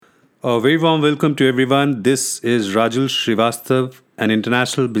A very warm welcome to everyone. This is Rajul Srivastav, an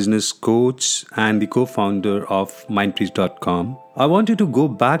international business coach and the co-founder of mindtrees.com. I want you to go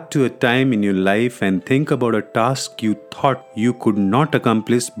back to a time in your life and think about a task you thought you could not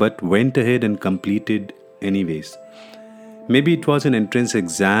accomplish but went ahead and completed anyways. Maybe it was an entrance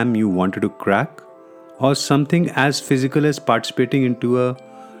exam you wanted to crack, or something as physical as participating into a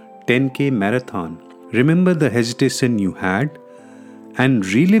 10K marathon. Remember the hesitation you had and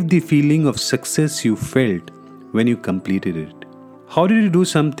relive the feeling of success you felt when you completed it. How did you do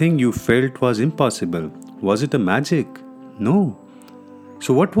something you felt was impossible? Was it a magic? No.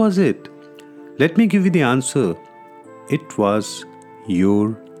 So what was it? Let me give you the answer. It was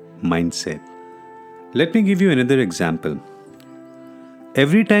your mindset. Let me give you another example.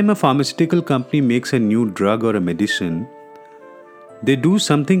 Every time a pharmaceutical company makes a new drug or a medicine, they do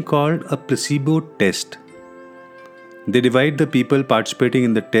something called a placebo test. They divide the people participating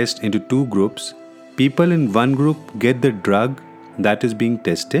in the test into two groups. People in one group get the drug that is being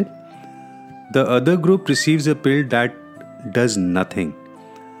tested. The other group receives a pill that does nothing.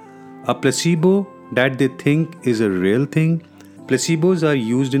 A placebo that they think is a real thing. Placebos are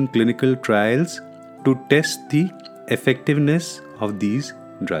used in clinical trials to test the effectiveness of these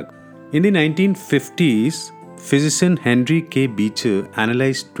drugs. In the 1950s, physician Henry K. Beecher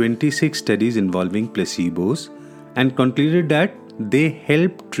analyzed 26 studies involving placebos and concluded that they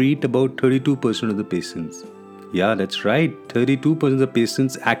help treat about 32% of the patients. Yeah, that's right. 32% of the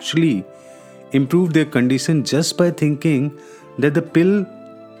patients actually improved their condition just by thinking that the pill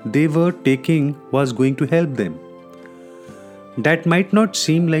they were taking was going to help them. That might not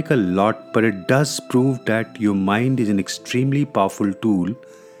seem like a lot, but it does prove that your mind is an extremely powerful tool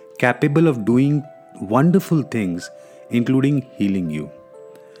capable of doing wonderful things, including healing you.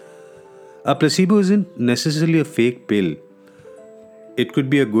 A placebo isn't necessarily a fake pill. It could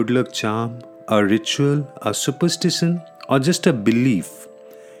be a good luck charm, a ritual, a superstition, or just a belief.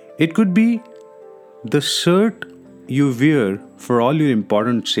 It could be the shirt you wear for all your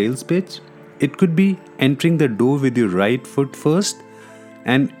important sales pitch. It could be entering the door with your right foot first,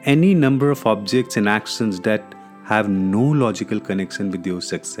 and any number of objects and actions that have no logical connection with your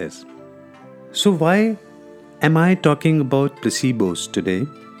success. So why am I talking about placebos today?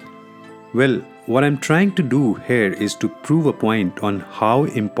 Well, what I'm trying to do here is to prove a point on how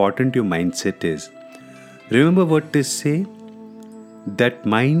important your mindset is. Remember what they say? That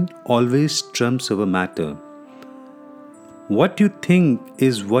mind always trumps over matter. What you think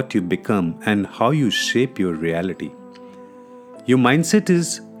is what you become and how you shape your reality. Your mindset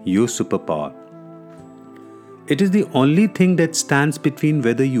is your superpower. It is the only thing that stands between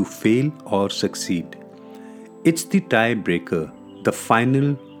whether you fail or succeed. It's the tiebreaker, the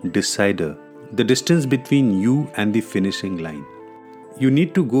final decider, the distance between you and the finishing line. You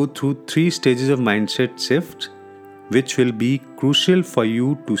need to go through 3 stages of mindset shift, which will be crucial for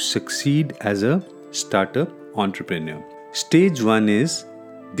you to succeed as a startup entrepreneur. Stage 1 is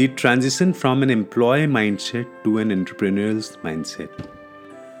the transition from an employee mindset to an entrepreneurial mindset.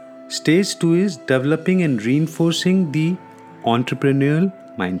 Stage 2 is developing and reinforcing the entrepreneurial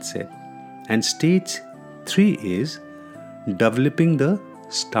mindset. And stage 3 is developing the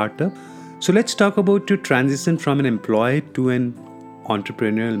startup. So let's talk about your transition from an employee to an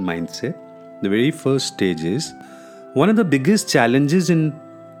entrepreneurial mindset. The very first stage is one of the biggest challenges in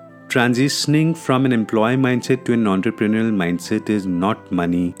transitioning from an employee mindset to an entrepreneurial mindset is not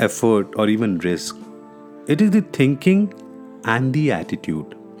money, effort, or even risk. It is the thinking and the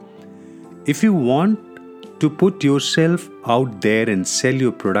attitude. If you want to put yourself out there and sell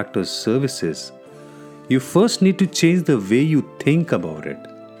your product or services, you first need to change the way you think about it,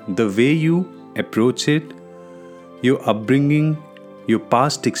 the way you approach it, your upbringing, your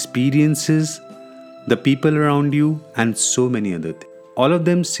past experiences, the people around you, and so many other things. All of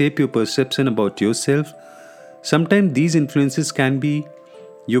them shape your perception about yourself. Sometimes these influences can be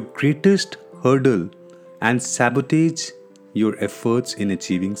your greatest hurdle and sabotage your efforts in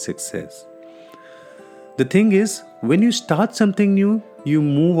achieving success. The thing is, when you start something new, you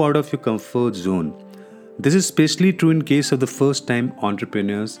move out of your comfort zone. This is especially true in case of the first-time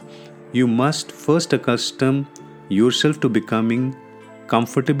entrepreneurs. You must first accustom yourself to becoming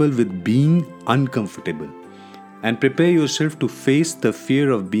comfortable with being uncomfortable and prepare yourself to face the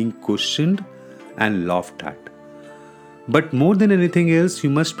fear of being questioned and laughed at. But more than anything else, you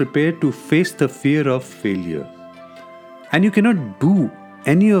must prepare to face the fear of failure. And you cannot do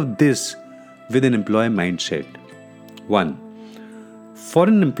any of this with an employee mindset. 1. For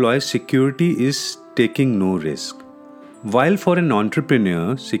an employee, security is taking no risk, while for an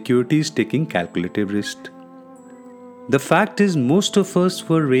entrepreneur, security is taking calculated risk. The fact is, most of us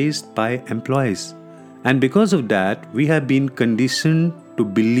were raised by employees, and because of that, we have been conditioned to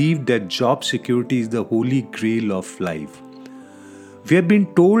believe that job security is the holy grail of life. We have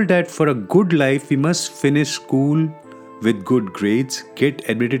been told that for a good life, we must finish school with good grades, get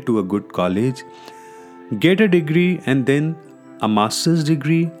admitted to a good college, get a degree, and then a master's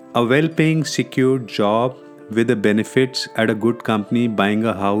degree, a well-paying, secure job with the benefits at a good company, buying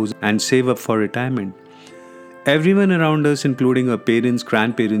a house, and save up for retirement. Everyone around us, including our parents,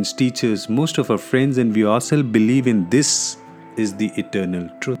 grandparents, teachers, most of our friends, and we ourselves believe in this is the eternal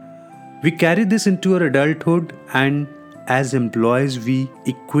truth. We carry this into our adulthood, and as employees, we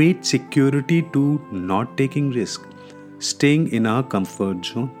equate security to not taking risk, staying in our comfort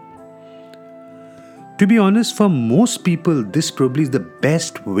zone. To be honest, for most people, this probably is the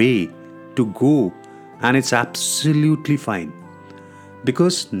best way to go, and it's absolutely fine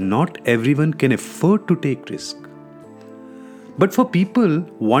because not everyone can afford to take risk. But for people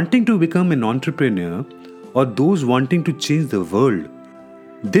wanting to become an entrepreneur or those wanting to change the world,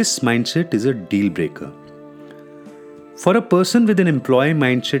 this mindset is a deal breaker. For a person with an employee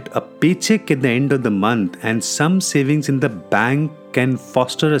mindset, a paycheck at the end of the month and some savings in the bank can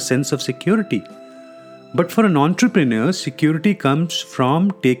foster a sense of security. But for an entrepreneur, security comes from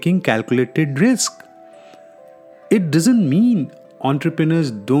taking calculated risk. It doesn't mean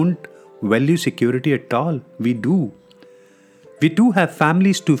entrepreneurs don't value security at all. We do. We too have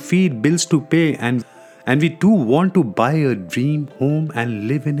families to feed, bills to pay, and we too want to buy a dream home and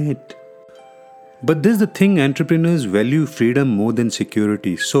live in it. But this is the thing, entrepreneurs value freedom more than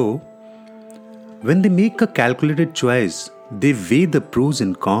security. So, when they make a calculated choice, they weigh the pros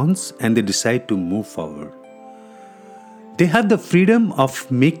and cons and they decide to move forward. They have the freedom of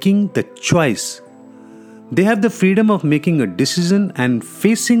making the choice. They have the freedom of making a decision and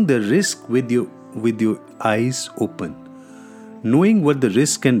facing the risk with your eyes open, knowing what the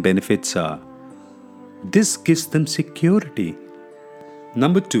risk and benefits are. This gives them security.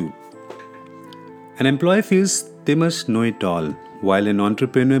 Number 2, an employee feels they must know it all, while an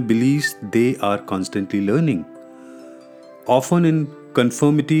entrepreneur believes they are constantly learning. Often in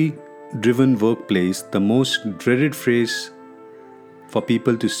conformity-driven workplace, the most dreaded phrase for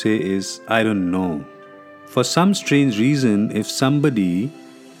people to say is, "I don't know." For some strange reason, if somebody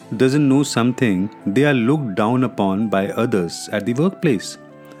doesn't know something, they are looked down upon by others at the workplace.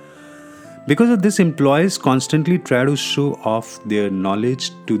 Because of this, employees constantly try to show off their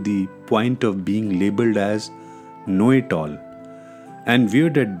knowledge to the point of being labeled as know-it-all and wear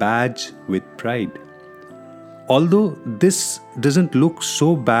that badge with pride. Although this doesn't look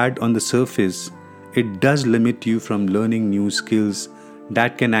so bad on the surface, it does limit you from learning new skills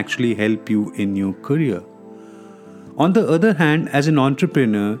that can actually help you in your career. On the other hand, as an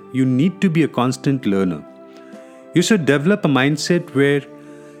entrepreneur, you need to be a constant learner. You should develop a mindset where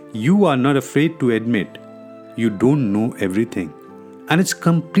you are not afraid to admit you don't know everything. And it's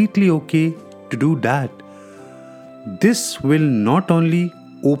completely okay to do that. This will not only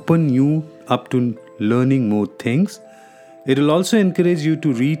open you up to learning more things, it will also encourage you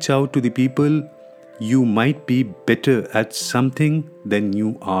to reach out to the people you might be better at something than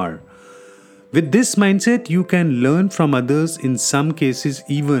you are. With this mindset, you can learn from others, in some cases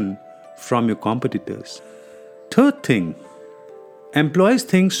even from your competitors. Third thing, employees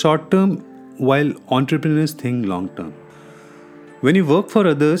think short term while entrepreneurs think long term. When you work for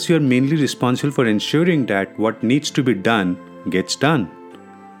others, you are mainly responsible for ensuring that what needs to be done gets done.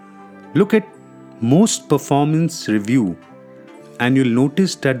 Look at most performance review and you'll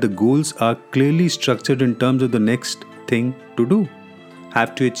notice that the goals are clearly structured in terms of the next thing to do,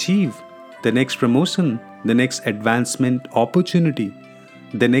 have to achieve, the next promotion, the next advancement opportunity,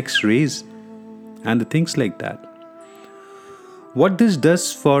 the next raise, and the things like that. What this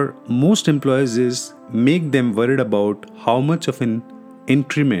does for most employees is make them worried about how much of an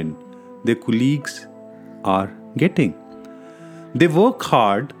increment their colleagues are getting. They work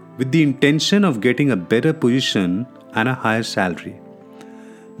hard with the intention of getting a better position and a higher salary.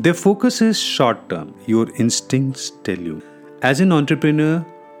 Their focus is short term, your instincts tell you. As an entrepreneur,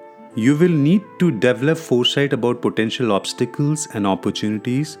 you will need to develop foresight about potential obstacles and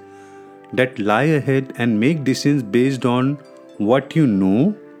opportunities that lie ahead and make decisions based on what you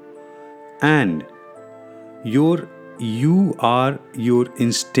know and your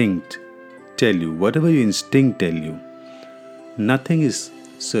instinct tell you. Whatever your instinct tell you, nothing is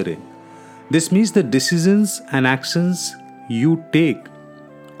certain. This means the decisions and actions you take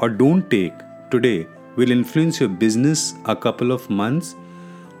or don't take today will influence your business a couple of months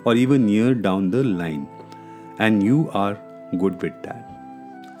or even year down the line, and you are good with that.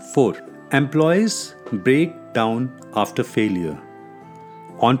 4. Employees break down after failure.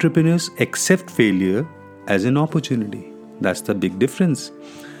 Entrepreneurs accept failure as an opportunity. That's the big difference.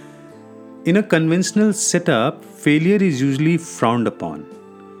 In a conventional setup, failure is usually frowned upon.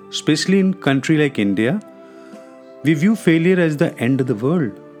 Especially in a country like India, we view failure as the end of the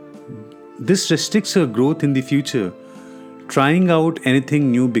world. This restricts our growth in the future. Trying out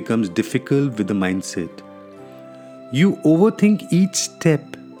anything new becomes difficult with the mindset. You overthink each step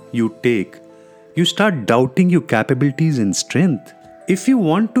you take. You start doubting your capabilities and strength. If you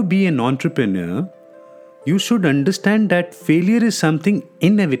want to be an entrepreneur, you should understand that failure is something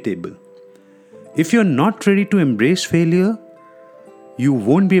inevitable. If you're not ready to embrace failure, you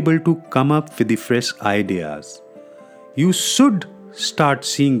won't be able to come up with the fresh ideas. You should start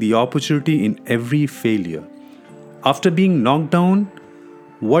seeing the opportunity in every failure. After being knocked down,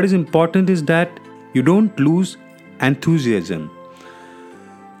 what is important is that you don't lose enthusiasm.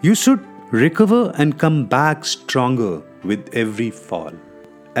 You should recover and come back stronger with every fall.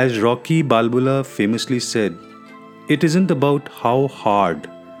 As Rocky Balboa famously said, it isn't about how hard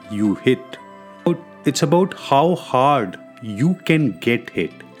you hit. It's about how hard you can get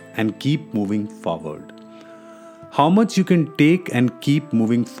hit and keep moving forward. How much you can take and keep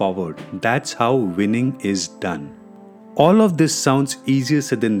moving forward. That's how winning is done. All of this sounds easier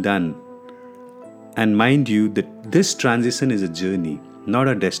said than done. And mind you that this transition is a journey, not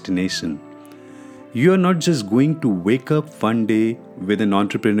a destination. You are not just going to wake up one day with an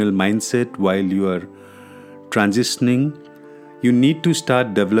entrepreneurial mindset while you are transitioning. You need to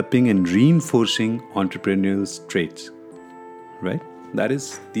start developing and reinforcing entrepreneurial traits, right? That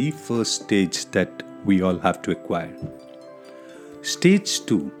is the first stage that we all have to acquire. Stage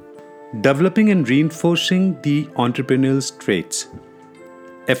 2, developing and reinforcing the entrepreneurial traits.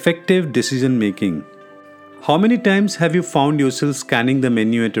 Effective decision making. How many times have you found yourself scanning the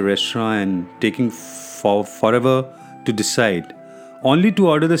menu at a restaurant and taking forever to decide, only to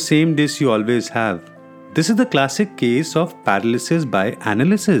order the same dish you always have? This is the classic case of paralysis by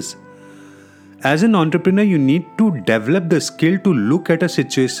analysis. As an entrepreneur, you need to develop the skill to look at a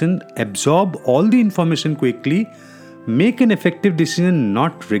situation, absorb all the information quickly, make an effective decision,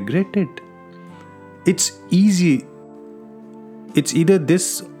 not regret it. It's easy. It's either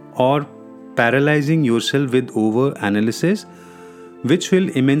this or paralyzing yourself with over-analysis, which will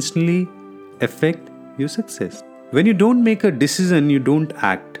immensely affect your success. When you don't make a decision, you don't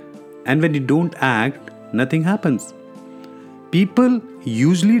act. And when you don't act, nothing happens. People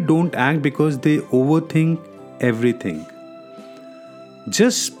usually don't act because they overthink everything.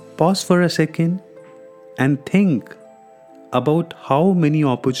 Just pause for a second and think about how many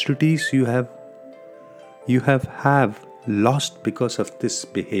opportunities you have lost because of this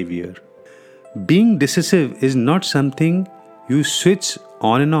behavior. Being decisive is not something you switch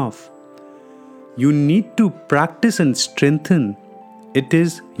on and off. You need to practice and strengthen. It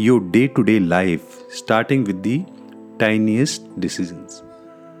is your day-to-day life, starting with the tiniest decisions.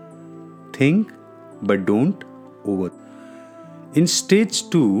 Think, but don't overthink. In stage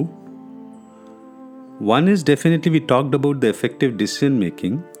 2, one is definitely we talked about the effective decision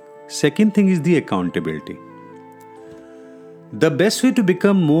making. Second thing is the accountability. The best way to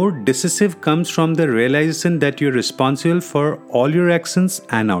become more decisive comes from the realization that you're responsible for all your actions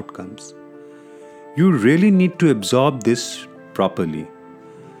and outcomes. You really need to absorb this properly.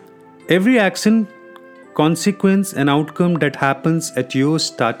 Every action, consequence, and outcome that happens at your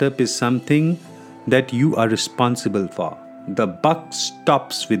startup is something that you are responsible for. The buck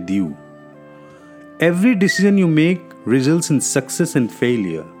stops with you. Every decision you make results in success and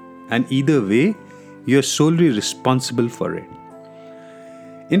failure, and either way, you are solely responsible for it.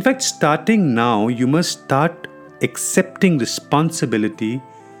 In fact, starting now, you must start accepting responsibility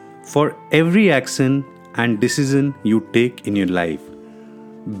for every action and decision you take in your life.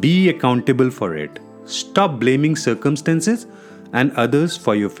 Be accountable for it. Stop blaming circumstances and others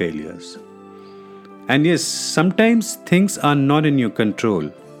for your failures. And yes, sometimes things are not in your control.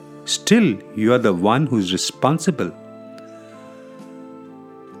 Still, you are the one who's responsible.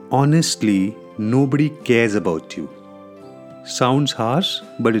 Honestly, nobody cares about you. Sounds harsh,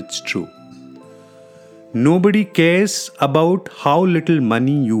 but it's true. Nobody cares about how little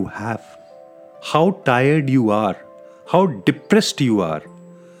money you have, how tired you are, how depressed you are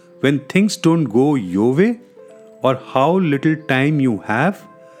when things don't go your way, or how little time you have,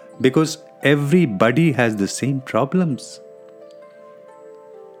 because everybody has the same problems.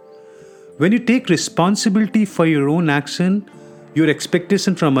 When you take responsibility for your own action, your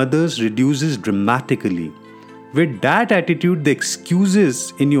expectation from others reduces dramatically. With that attitude, the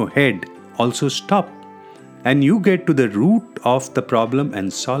excuses in your head also stop, and you get to the root of the problem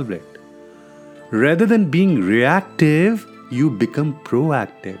and solve it. Rather than being reactive, you become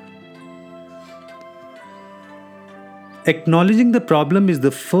proactive. Acknowledging the problem is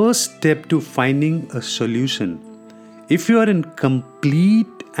the first step to finding a solution. If you are in complete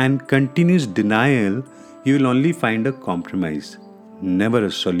and continuous denial, you will only find a compromise, never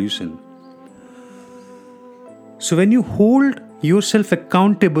a solution. So when you hold yourself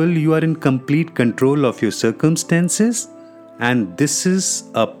accountable, you are in complete control of your circumstances, and this is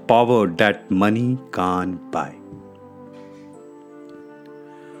a power that money can't buy.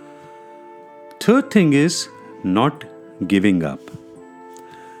 Third thing is not giving up.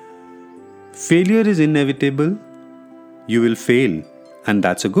 Failure is inevitable. You will fail, and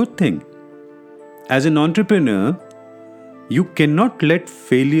that's a good thing. As an entrepreneur, you cannot let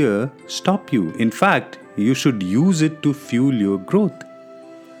failure stop you. In fact, you should use it to fuel your growth.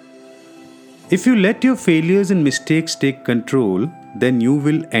 If you let your failures and mistakes take control, then you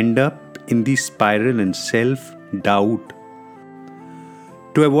will end up in the spiral and self-doubt.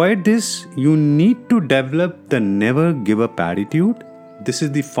 To avoid this, you need to develop the never give up attitude. This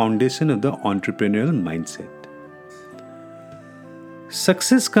is the foundation of the entrepreneurial mindset.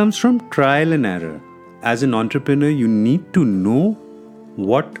 Success comes from trial and error. As an entrepreneur, you need to know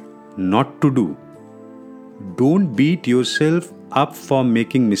what not to do. Don't beat yourself up for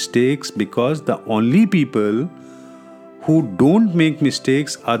making mistakes, because the only people who don't make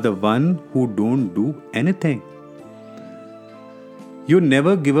mistakes are the ones who don't do anything. Your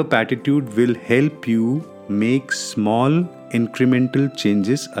never give up attitude will help you make small incremental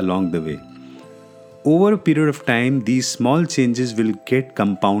changes along the way. Over a period of time, these small changes will get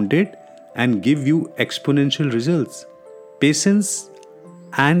compounded and give you exponential results. Patience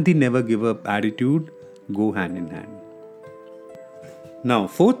and the never give up attitude go hand in hand. Now,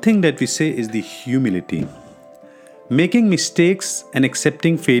 fourth thing that we say is the humility. Making mistakes and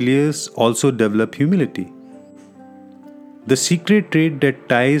accepting failures also develop humility. The secret trait that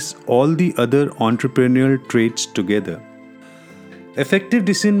ties all the other entrepreneurial traits together. Effective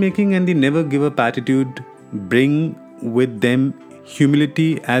decision making and the never give up attitude bring with them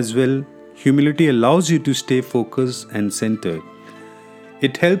humility as well. Humility allows you to stay focused and centered.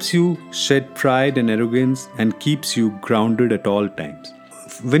 It helps you shed pride and arrogance and keeps you grounded at all times.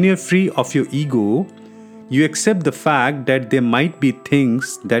 When you're free of your ego, you accept the fact that there might be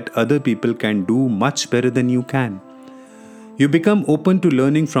things that other people can do much better than you can. You become open to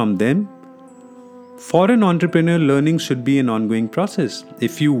learning from them. For an entrepreneur, learning should be an ongoing process.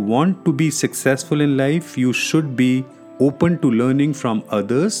 If you want to be successful in life, you should be open to learning from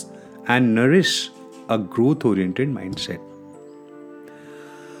others and nourish a growth-oriented mindset.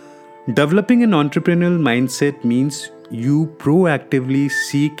 Developing an entrepreneurial mindset means you proactively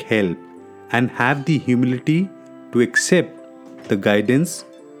seek help and have the humility to accept the guidance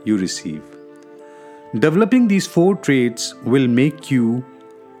you receive. Developing these four traits will make you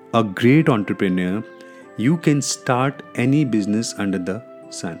a great entrepreneur. You can start any business under the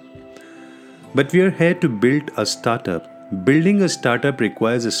sun. But we are here to build a startup. Building a startup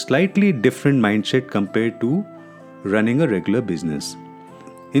requires a slightly different mindset compared to running a regular business.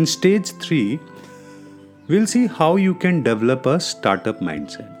 In stage 3, we'll see how you can develop a startup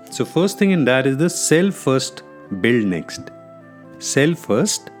mindset. So first thing in that is the sell first, build next. Sell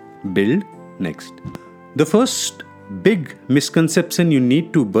first, build next. The first big misconception you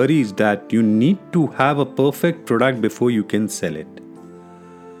need to bury is that you need to have a perfect product before you can sell it.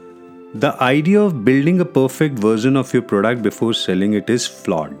 The idea of building a perfect version of your product before selling it is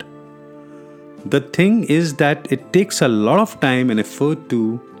flawed. The thing is that it takes a lot of time and effort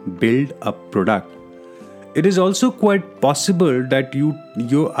to build a product. It is also quite possible that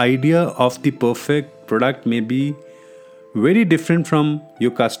your idea of the perfect product may be very different from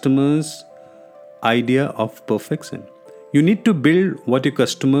your customer's idea of perfection. You need to build what your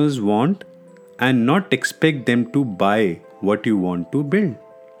customers want and not expect them to buy what you want to build.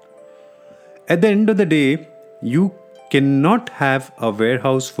 At the end of the day, you cannot have a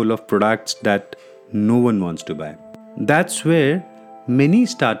warehouse full of products that no one wants to buy. That's where many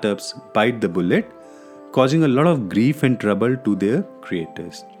startups bite the bullet, causing a lot of grief and trouble to their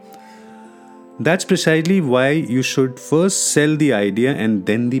creators. That's precisely why you should first sell the idea and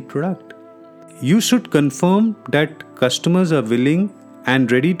then the product. You should confirm that customers are willing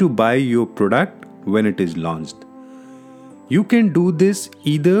and ready to buy your product when it is launched. You can do this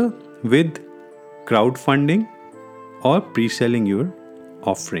either with crowdfunding or pre-selling your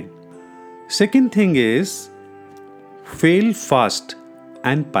offering. Second thing is fail fast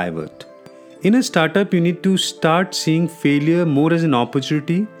and pivot. In a startup, you need to start seeing failure more as an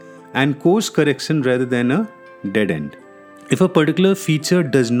opportunity and course correction rather than a dead end. If a particular feature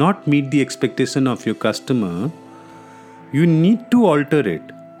does not meet the expectation of your customer, you need to alter it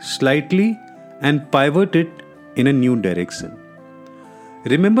slightly and pivot it in a new direction.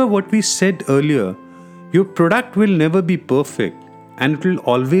 Remember what we said earlier, your product will never be perfect and it will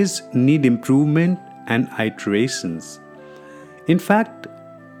always need improvement and iterations. In fact,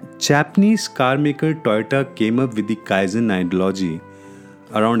 Japanese car maker Toyota came up with the Kaizen ideology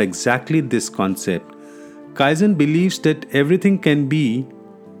around exactly this concept. Kaizen believes that everything can be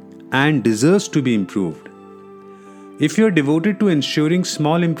and deserves to be improved. If you are devoted to ensuring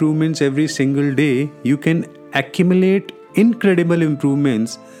small improvements every single day, you can accumulate incredible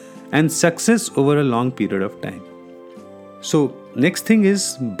improvements and success over a long period of time. So, next thing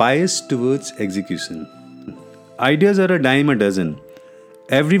is bias towards execution. Ideas are a dime a dozen.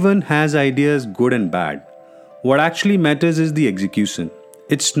 Everyone has ideas, good and bad. What actually matters is the execution.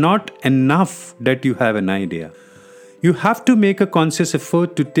 It's not enough that you have an idea. You have to make a conscious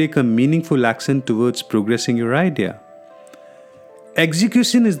effort to take a meaningful action towards progressing your idea.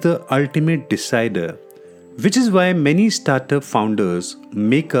 Execution is the ultimate decider, which is why many startup founders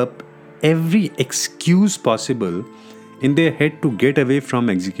make up every excuse possible in their head to get away from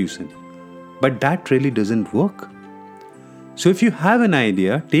execution. But that really doesn't work. So if you have an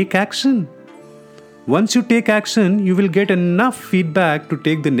idea, take action. Once you take action, you will get enough feedback to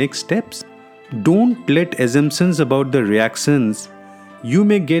take the next steps. Don't let assumptions about the reactions you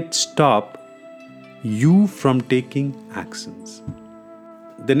may get stop you from taking actions.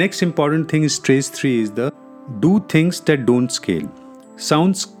 The next important thing is stage 3 is the do things that don't scale.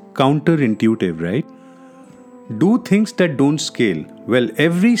 Sounds counterintuitive, right? Do things that don't scale. Well,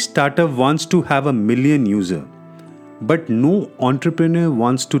 every startup wants to have 1 million users, but no entrepreneur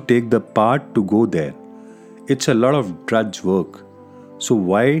wants to take the path to go there. It's a lot of drudge work. So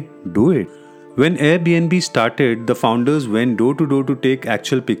why do it? When Airbnb started, the founders went door to door to take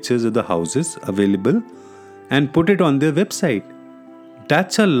actual pictures of the houses available and put it on their website.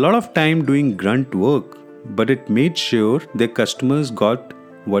 That's a lot of time doing grunt work, but it made sure their customers got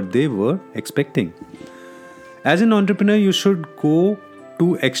what they were expecting. As an entrepreneur, you should go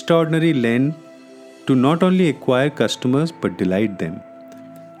to extraordinary lengths to not only acquire customers but delight them.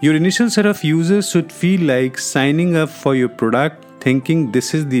 Your initial set of users should feel like signing up for your product thinking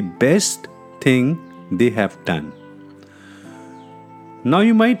this is the best thing they have done. Now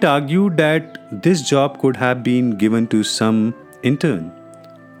you might argue that this job could have been given to some intern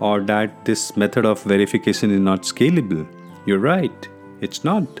or that this method of verification is not scalable. You're right, it's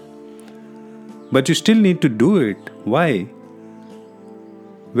not. But you still need to do it. Why?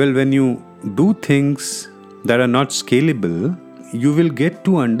 Well, when you do things that are not scalable, you will get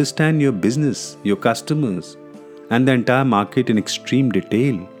to understand your business, your customers, and the entire market in extreme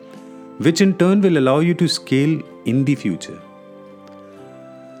detail, which in turn will allow you to scale in the future.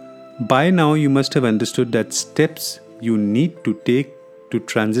 By now, you must have understood that steps you need to take to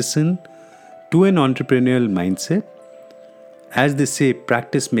transition to an entrepreneurial mindset. As they say,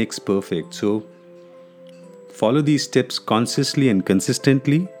 practice makes perfect. So, follow these steps consciously and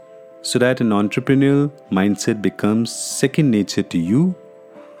consistently so that an entrepreneurial mindset becomes second nature to you.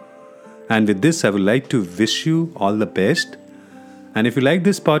 And with this, I would like to wish you all the best. And if you like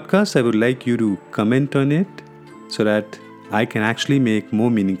this podcast, I would like you to comment on it so that I can actually make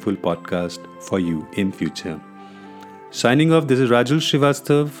more meaningful podcasts for you in future. Signing off, this is Rajul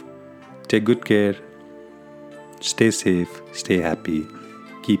Srivastav. Take good care. Stay safe, stay happy,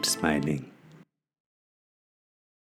 keep smiling.